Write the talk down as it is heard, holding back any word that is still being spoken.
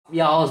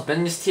Yo, it's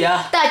Ben just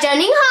here. 大家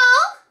您好.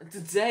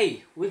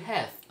 Today we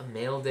have a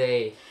mail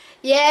day.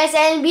 Yes,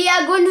 and we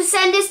are going to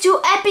send this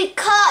to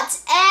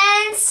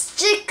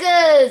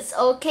Epiccardsandstickers.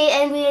 Okay,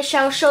 and we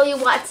shall show you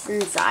what's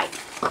inside.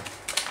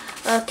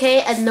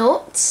 Okay, a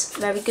note,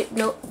 very good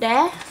note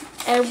there,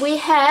 and we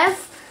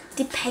have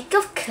the pack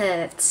of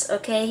cards.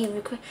 Okay,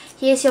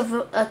 here's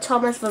your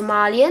Thomas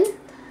Vermaelen.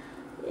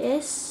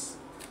 Yes.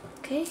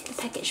 Okay, the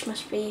package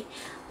must be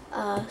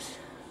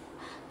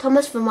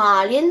Thomas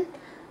Vermaelen.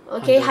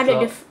 Okay,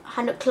 100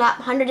 club,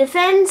 100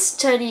 defense,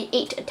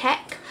 38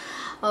 attack.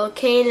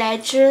 Okay,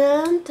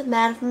 legend,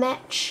 man of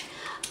match,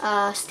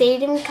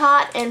 stadium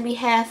card, and we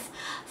have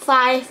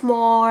 5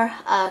 more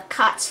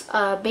cards,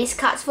 base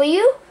cards for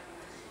you.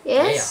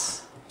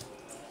 Yes.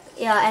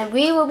 Yeah, and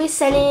we will be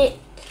sending it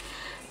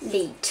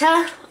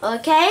later.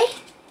 Okay.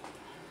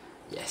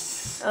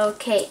 Yes.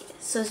 Okay,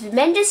 so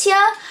Mendes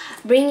here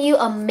bring you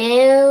a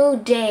mail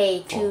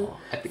day to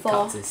Epic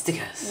Cards and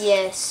Stickers.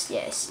 Yes.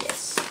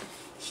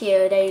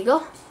 Here, there you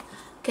go.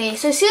 Okay,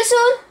 so see you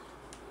soon.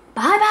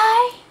 Bye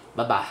bye.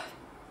 Bye bye.